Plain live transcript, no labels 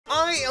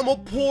I am a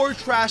poor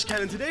trash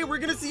can, and today we're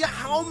gonna see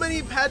how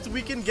many pets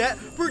we can get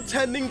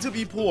pretending to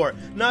be poor.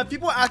 Now, if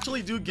people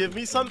actually do give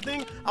me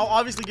something, I'll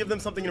obviously give them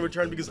something in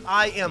return because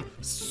I am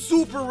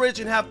super rich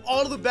and have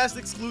all of the best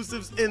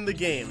exclusives in the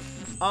game.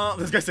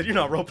 This guy said, you're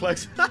not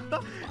Roplex.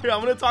 Here,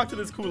 I'm gonna talk to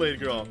this Kool-Aid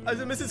girl. I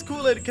said, Mrs.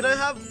 Kool-Aid, can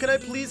I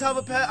please have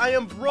a pet? I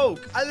am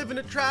broke. I live in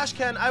a trash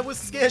can. I was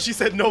scammed. She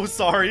said, no,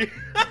 sorry.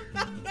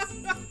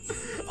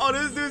 Oh,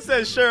 this dude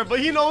says sure, but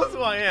he knows who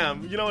I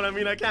am. You know what I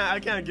mean? I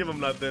can't give him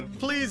nothing.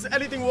 Please,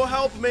 anything will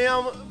help,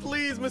 ma'am.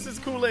 Please,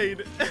 Mrs.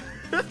 Kool-Aid.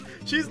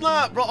 She's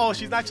not, bro. Oh,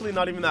 she's actually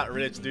not even that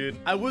rich, dude.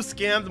 I was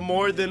scammed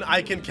more than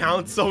I can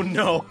count, so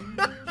no.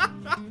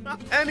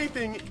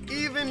 Anything,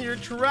 even your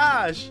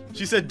trash.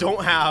 She said,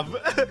 don't have.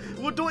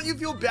 Well, don't you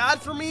feel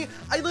bad for me?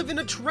 I live in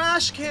a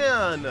trash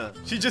can.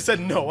 She just said,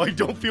 no, I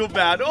don't feel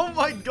bad. Oh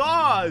my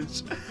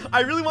gosh.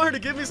 I really want her to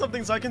give me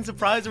something so I can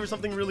surprise her with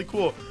something really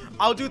cool.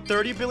 I'll do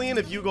 30 billion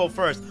if you go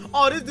first.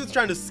 Oh, this dude's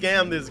trying to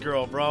scam this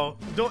girl, bro.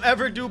 Don't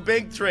ever do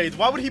bank trades.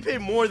 Why would he pay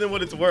more than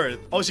what it's worth?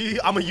 Oh,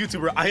 I'm a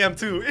YouTuber. I am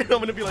too. I'm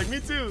gonna be like, me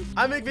too.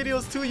 I make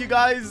videos too, you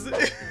guys.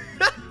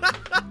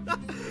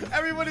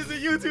 Everyone is a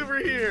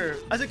YouTuber here.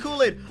 I said,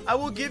 Kool-Aid, I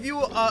will give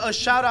you a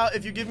shout out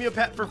if you give me a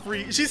pet for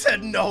free. She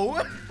said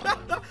no. All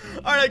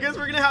right, I guess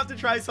we're gonna have to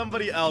try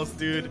somebody else,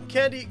 dude.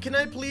 Candy, can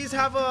I please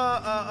have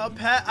a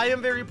pet? I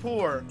am very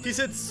poor. He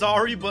said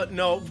sorry, but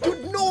no.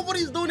 Dude,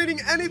 nobody's donating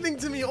anything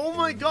to me. Oh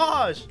my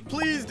gosh.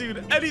 Please,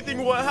 dude,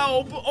 anything will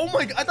help. Oh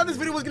my God, I thought this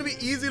video was gonna be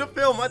easy to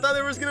film. I thought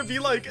there was gonna be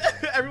like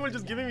everyone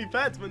just giving me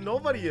pets, but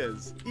nobody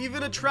is.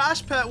 Even a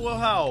trash pet will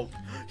help.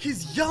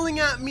 He's yelling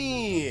at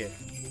me.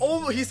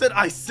 Oh, he said,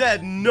 I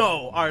said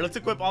no. All right, let's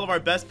equip all of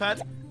our best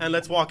pets and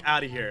let's walk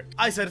out of here.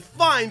 I said,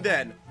 fine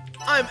then.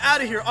 I'm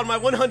out of here on my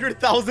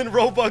 100,000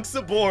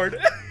 Robux board.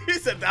 He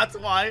said, that's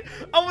why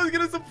I was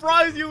gonna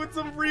surprise you with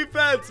some free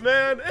pets,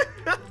 man.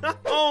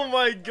 Oh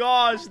my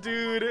gosh,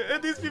 dude.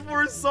 These people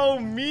are so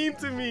mean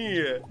to me.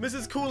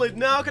 Mrs. Kool-Aid,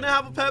 now can I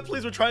have a pet,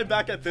 please? We're trying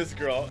back at this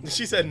girl.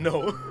 She said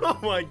no. Oh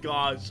my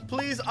gosh.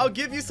 Please, I'll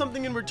give you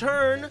something in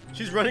return.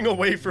 She's running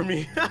away from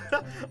me.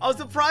 I'll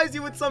surprise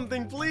you with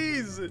something,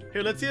 please.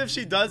 Here, let's see if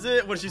she does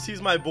it when she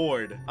sees my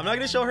board. I'm not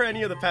gonna show her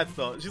any of the pets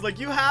though. She's like,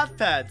 you have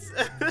pets.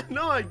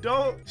 No, I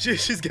don't.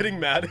 She's getting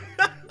mad.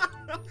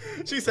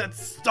 She said,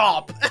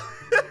 stop.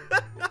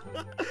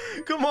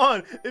 Come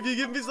on, if you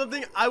give me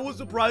something, I will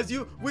surprise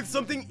you with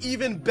something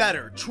even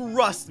better.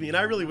 Trust me, and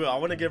I really will. I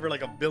want to give her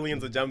like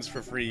billions of gems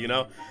for free, you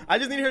know? I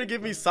just need her to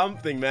give me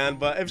something, man.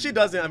 But if she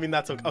doesn't, I mean,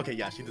 that's okay. Okay,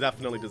 yeah, she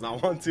definitely does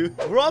not want to.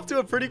 We're off to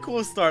a pretty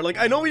cool start. Like,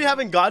 I know we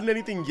haven't gotten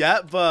anything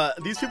yet,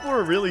 but these people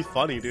were really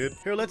funny, dude.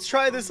 Here, let's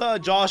try this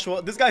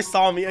Joshua. This guy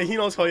saw me, and he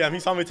knows who I am. He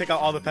saw me take out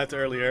all the pets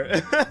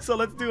earlier. So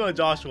let's do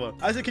Joshua.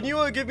 I said, can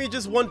you give me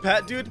just one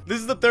pet, dude? This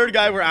is the third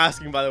guy we're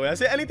asking, by the way. I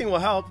said, anything will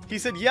help. He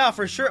said, yeah,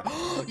 for sure.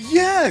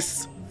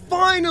 Yes!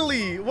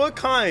 Finally! What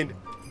kind?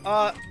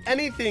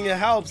 Anything it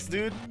helps,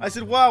 dude. I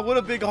said, wow, what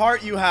a big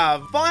heart you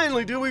have.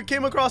 Finally, dude, we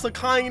came across a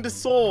kind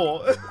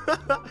soul.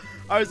 All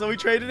right, so we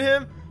traded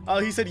him.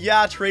 He said,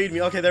 yeah, trade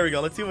me. Okay, there we go.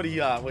 Let's see what he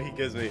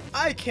gives me.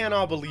 I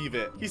cannot believe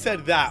it. He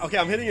said that. Okay,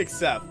 I'm hitting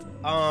accept.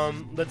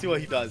 Let's see what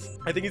he does.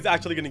 I think he's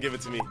actually gonna give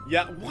it to me.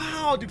 Yeah,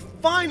 wow, dude,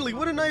 finally,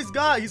 what a nice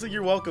guy. He's like,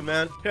 you're welcome,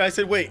 man. Here, I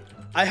said, wait,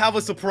 I have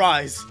a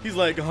surprise. He's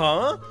like,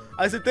 huh?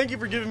 I said, thank you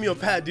for giving me a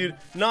pet, dude.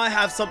 Now I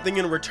have something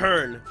in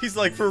return. He's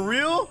like, for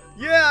real?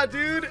 Yeah,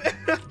 dude.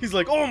 He's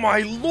like, oh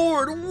my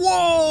lord,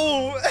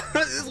 whoa.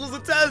 This was a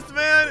test,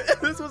 man.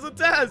 This was a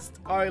test.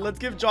 All right, let's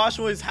give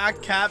Joshua his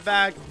hacked cat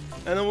back.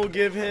 And then we'll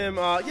give him,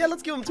 yeah,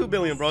 let's give him 2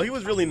 billion, bro. He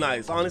was really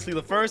nice. Honestly,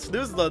 this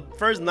is the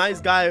first nice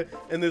guy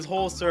in this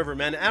whole server,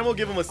 man. And we'll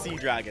give him a sea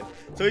dragon.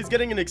 So he's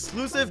getting an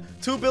exclusive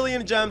 2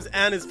 billion gems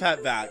and his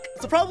pet back.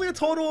 So probably a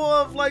total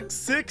of like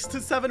 6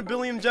 to 7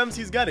 billion gems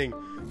he's getting.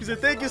 He said,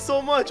 thank you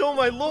so much. Oh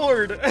my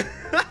lord.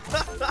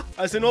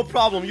 I said, no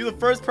problem. You're the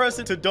first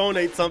person to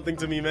donate something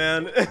to me,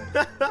 man.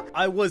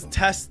 I was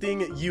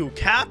testing you.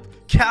 Cap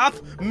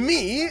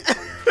me.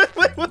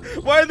 Wait,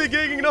 why are they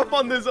ganging up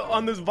on this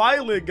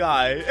violet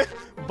guy?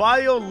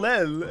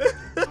 Violel.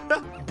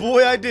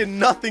 Boy, I did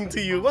nothing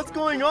to you. What's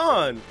going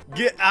on?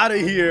 Get out of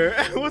here.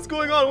 What's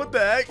going on? What the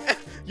heck?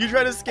 You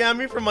try to scam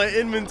me from my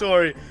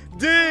inventory.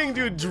 Dang,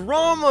 dude,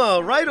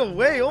 drama right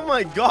away. Oh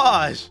my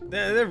gosh.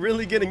 They're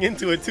really getting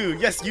into it too.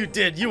 Yes, you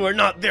did. You were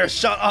not there.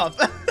 Shut up.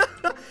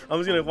 I'm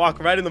just gonna walk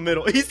right in the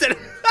middle. He said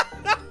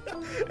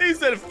he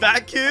said,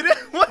 fat kid.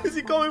 What is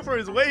he going for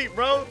his weight,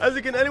 bro? I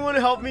said, can anyone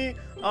help me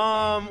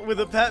with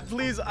a pet,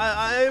 please?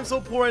 I am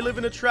so poor. I live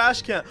in a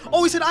trash can.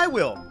 Oh, he said, I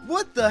will.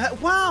 What the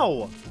heck?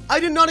 Wow. I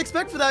did not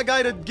expect for that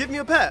guy to give me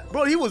a pet.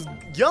 Bro, he was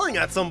yelling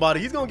at somebody.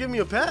 He's gonna give me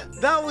a pet?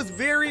 That was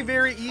very,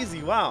 very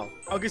easy. Wow.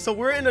 Okay, so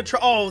we're in a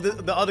oh,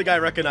 the other guy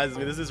recognizes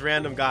me. This is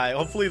random guy.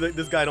 Hopefully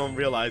this guy don't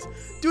realize.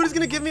 Dude is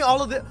gonna give me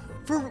all of the...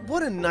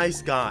 What a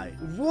nice guy.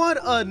 What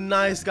a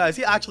nice guy. Is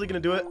he actually gonna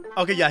do it?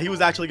 Okay, yeah, he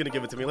was actually gonna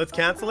give it to me. Let's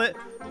cancel it.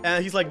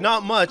 And he's like,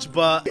 not much,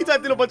 but he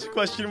typed in a bunch of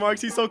question marks.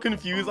 He's so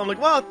confused. I'm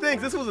like, wow,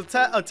 thanks. This was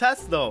a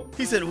test though.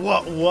 He said,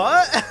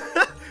 what?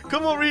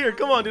 Come over here.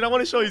 Come on, dude. I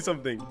want to show you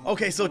something.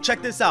 Okay, so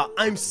check this out.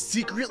 I'm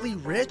secretly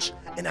rich,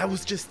 and I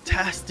was just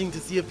testing to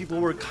see if people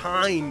were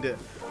kind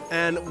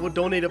and would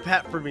donate a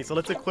pet for me. So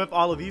let's equip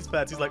all of these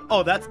pets. He's like,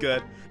 oh, that's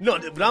good. No,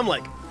 but I'm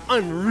like,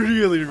 I'm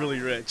really, really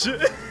rich.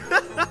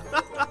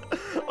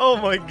 Oh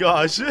my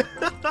gosh.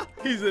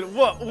 He said,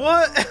 what?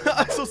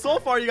 So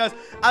far, you guys,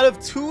 out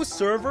of 2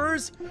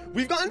 servers,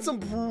 we've gotten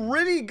some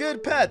pretty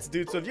good pets,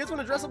 dude. So if you guys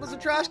want to dress up as a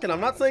trash can, I'm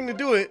not saying to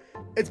do it.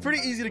 It's pretty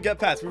easy to get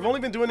pets. We've only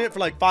been doing it for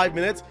like 5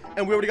 minutes,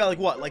 and we already got like,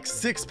 what, like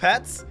 6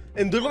 pets?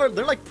 And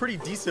they're like pretty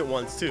decent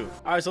ones too.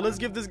 All right, so let's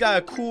give this guy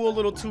a cool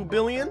little 2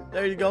 billion.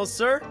 There you go,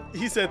 sir.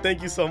 He said,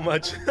 thank you so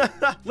much.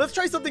 Let's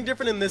try something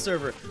different in this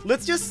server.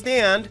 Let's just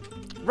stand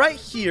right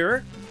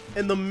here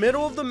in the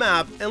middle of the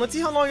map, and let's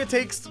see how long it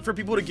takes for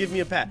people to give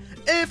me a pet.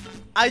 If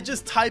I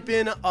just type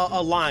in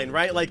a line,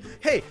 right? Like,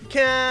 hey,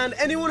 can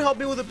anyone help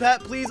me with a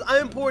pet, please? I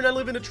am poor and I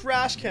live in a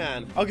trash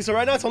can. Okay, so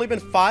right now it's only been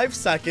 5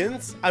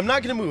 seconds. I'm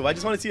not gonna move. I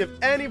just want to see if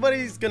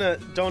anybody's gonna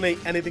donate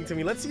anything to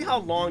me. Let's see how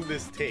long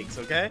this takes,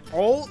 okay?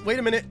 Oh, wait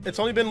a minute. It's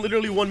only been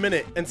literally 1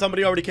 minute and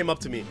somebody already came up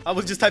to me. I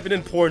was just typing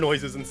in poor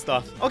noises and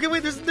stuff. Okay,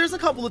 wait, there's a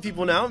couple of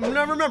people now.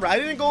 Now remember, I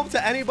didn't go up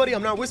to anybody.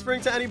 I'm not whispering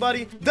to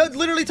anybody. That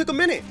literally took a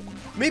minute.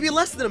 Maybe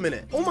less than a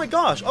minute. Oh my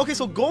gosh. Okay,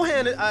 so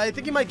Gohan, I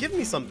think he might give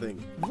me something.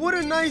 What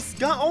a nice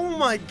guy. Oh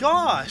my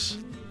gosh.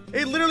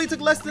 It literally took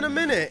less than a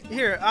minute.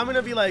 Here, I'm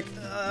gonna be like,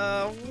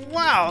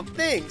 wow,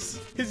 thanks.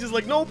 He's just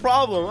like, no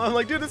problem. I'm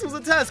like, dude, this was a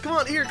test. Come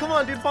on, here, come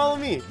on, dude, follow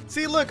me.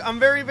 See, look,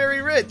 I'm very,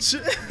 very rich.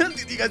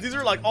 You guys, these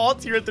are like all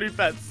tier 3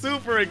 pets,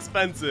 super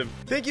expensive.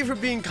 Thank you for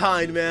being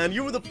kind, man.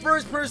 You were the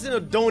first person to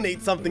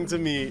donate something to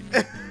me.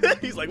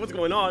 He's like, what's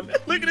going on?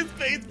 Look at his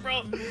face,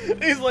 bro.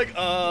 He's like,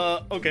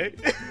 okay,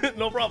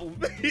 no problem.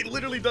 He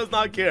literally does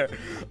not care.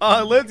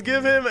 Let's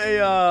give him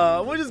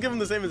a, we'll just give him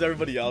the same as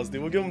everybody else,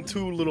 dude. We'll give him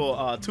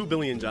 2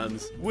 billion gems,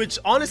 which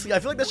honestly, I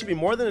feel like that should be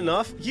more than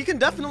enough. He can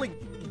definitely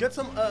get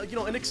some, you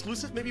know, an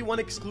exclusive, maybe 1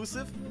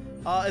 exclusive,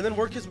 and then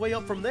work his way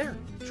up from there.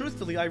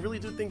 Truthfully, I really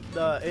do think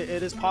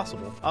it is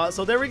possible.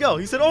 So there we go.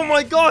 He said, oh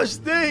my gosh,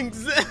 thanks.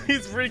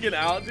 He's freaking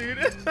out, dude.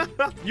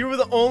 You were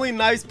the only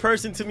nice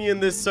person to me in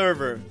this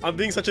server. I'm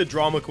being such a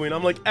drama queen.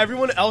 I'm like,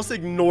 everyone else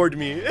ignored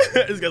me.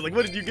 This guy's like,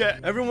 what did you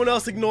get? Everyone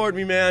else ignored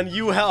me, man.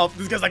 You helped.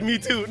 This guy's like, me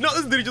too. No,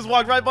 this dude just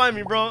walked right by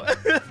me, bro.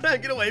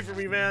 Get away from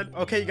me, man.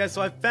 Okay, you guys,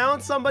 so I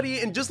found somebody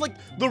in just like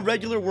the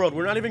regular world.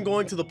 We're not even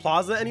going to the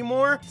plaza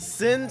anymore.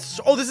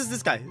 Oh, this is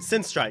this guy,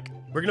 Strike.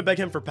 We're gonna beg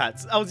him for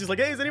pets. I was just like,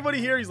 hey, is anybody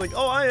here? He's like,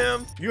 oh, I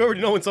am. You already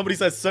know when somebody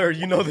says sir,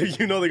 you know they're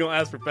gonna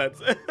ask for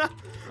pets.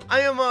 I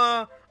am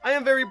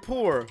very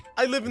poor.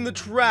 I live in the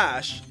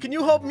trash. Can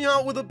you help me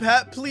out with a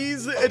pet,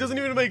 please? It doesn't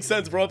even make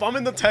sense, bro. If I'm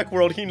in the tech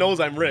world, he knows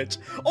I'm rich.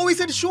 Oh, he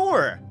said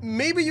sure.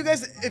 Maybe you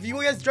guys, if you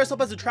guys dress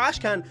up as a trash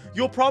can,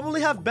 you'll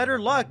probably have better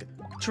luck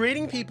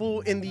trading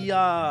people in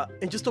the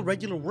in just a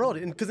regular world.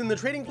 Because in the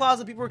trading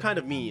plaza, people are kind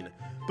of mean.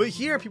 But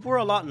here, people are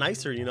a lot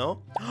nicer, you know?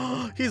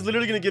 He's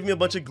literally gonna give me a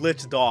bunch of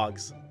glitched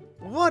dogs.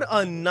 What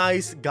a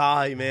nice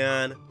guy,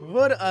 man.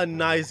 What a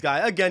nice guy.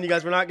 Again, you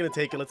guys, we're not gonna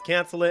take it. Let's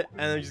cancel it.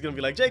 And then he's gonna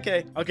be like,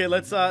 JK. Okay,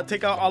 let's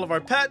take out all of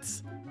our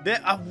pets.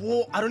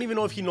 Whoa, I don't even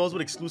know if he knows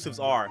what exclusives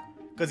are.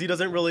 Because he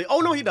doesn't really. Oh,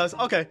 no, he does.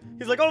 Okay.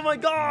 He's like, oh my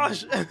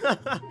gosh.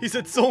 He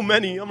said so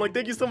many. I'm like,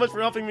 thank you so much for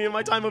helping me in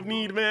my time of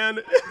need, man.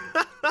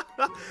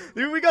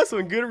 Dude, we got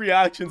some good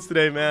reactions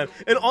today, man.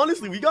 And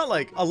honestly, we got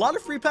like a lot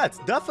of free pets.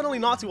 Definitely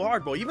not too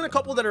hard, bro. Even a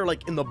couple that are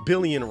like in the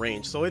billion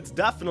range. So it's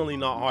definitely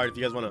not hard if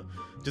you guys want to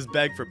just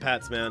beg for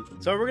pets, man.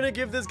 So we're gonna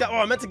give this guy, oh,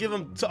 I meant to give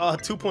him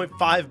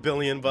 2.5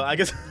 billion, but I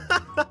guess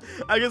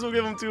I guess we'll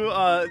give him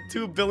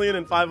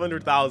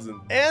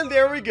 2,500,000. And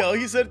there we go.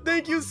 He said,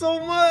 thank you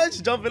so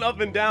much. Jumping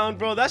up and down,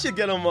 bro. That should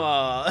get him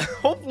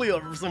hopefully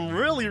some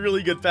really,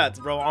 really good pets,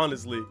 bro,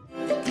 honestly.